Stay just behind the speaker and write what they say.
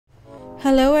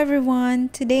Hello everyone,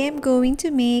 today I'm going to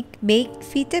make baked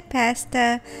feta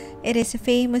pasta. It is a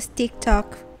famous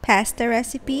TikTok pasta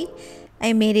recipe.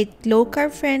 I made it low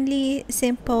carb friendly,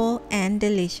 simple, and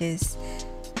delicious.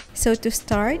 So to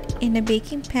start, in a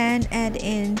baking pan, add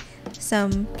in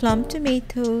some plum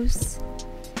tomatoes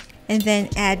and then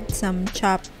add some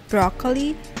chopped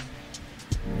broccoli.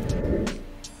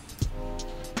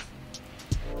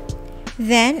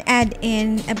 Then add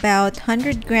in about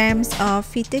 100 grams of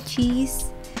feta cheese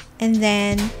and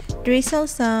then drizzle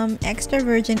some extra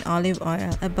virgin olive oil,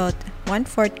 about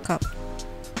 1/4 cup.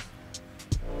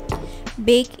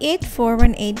 Bake it for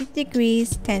 180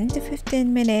 degrees 10 to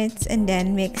 15 minutes and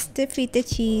then mix the feta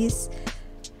cheese.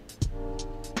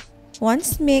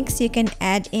 Once mixed, you can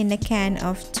add in a can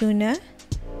of tuna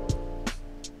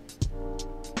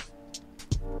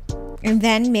and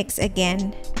then mix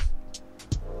again.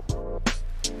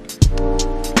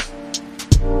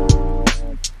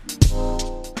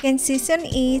 You can season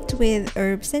it with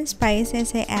herbs and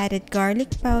spices. I added garlic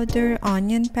powder,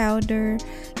 onion powder,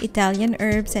 Italian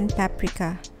herbs, and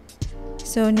paprika.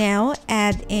 So now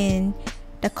add in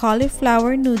the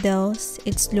cauliflower noodles.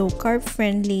 It's low carb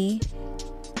friendly.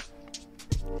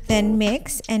 Then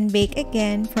mix and bake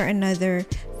again for another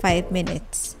 5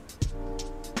 minutes.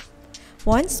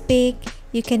 Once baked,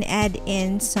 you can add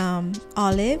in some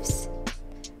olives.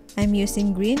 I'm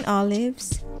using green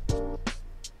olives.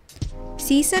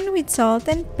 Season with salt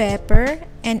and pepper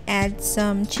and add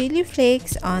some chili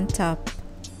flakes on top.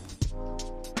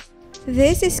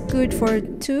 This is good for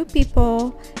 2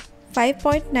 people,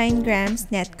 5.9 grams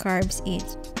net carbs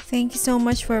each. Thank you so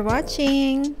much for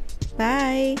watching.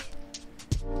 Bye!